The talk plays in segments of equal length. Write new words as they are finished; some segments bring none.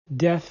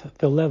Death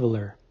the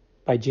Leveler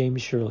by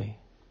James Shirley.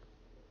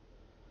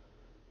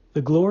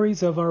 The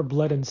glories of our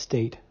blood and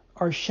state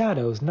are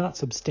shadows, not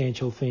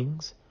substantial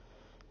things.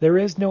 There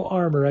is no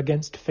armor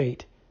against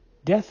fate.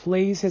 Death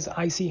lays his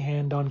icy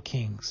hand on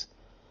kings.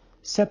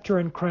 Scepter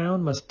and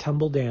crown must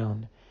tumble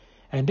down,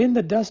 and in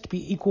the dust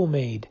be equal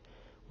made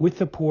with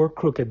the poor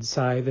crooked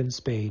scythe and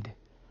spade.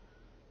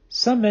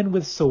 Some men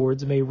with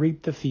swords may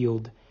reap the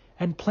field,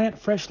 and plant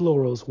fresh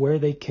laurels where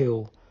they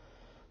kill.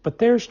 But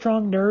their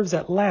strong nerves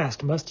at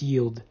last must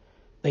yield.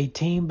 They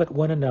tame but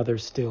one another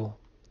still.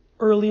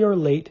 Early or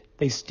late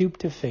they stoop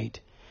to fate,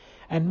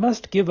 and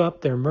must give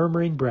up their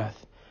murmuring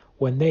breath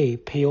when they,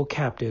 pale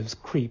captives,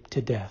 creep to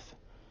death.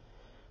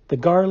 The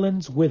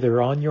garlands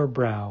wither on your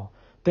brow,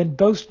 then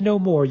boast no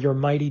more your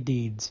mighty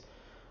deeds.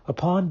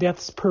 Upon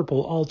death's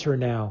purple altar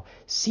now,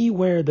 see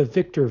where the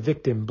victor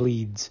victim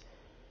bleeds.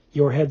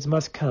 Your heads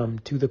must come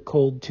to the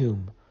cold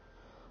tomb.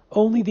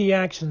 Only the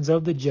actions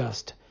of the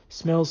just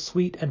smell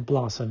sweet and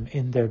blossom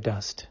in their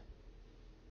dust.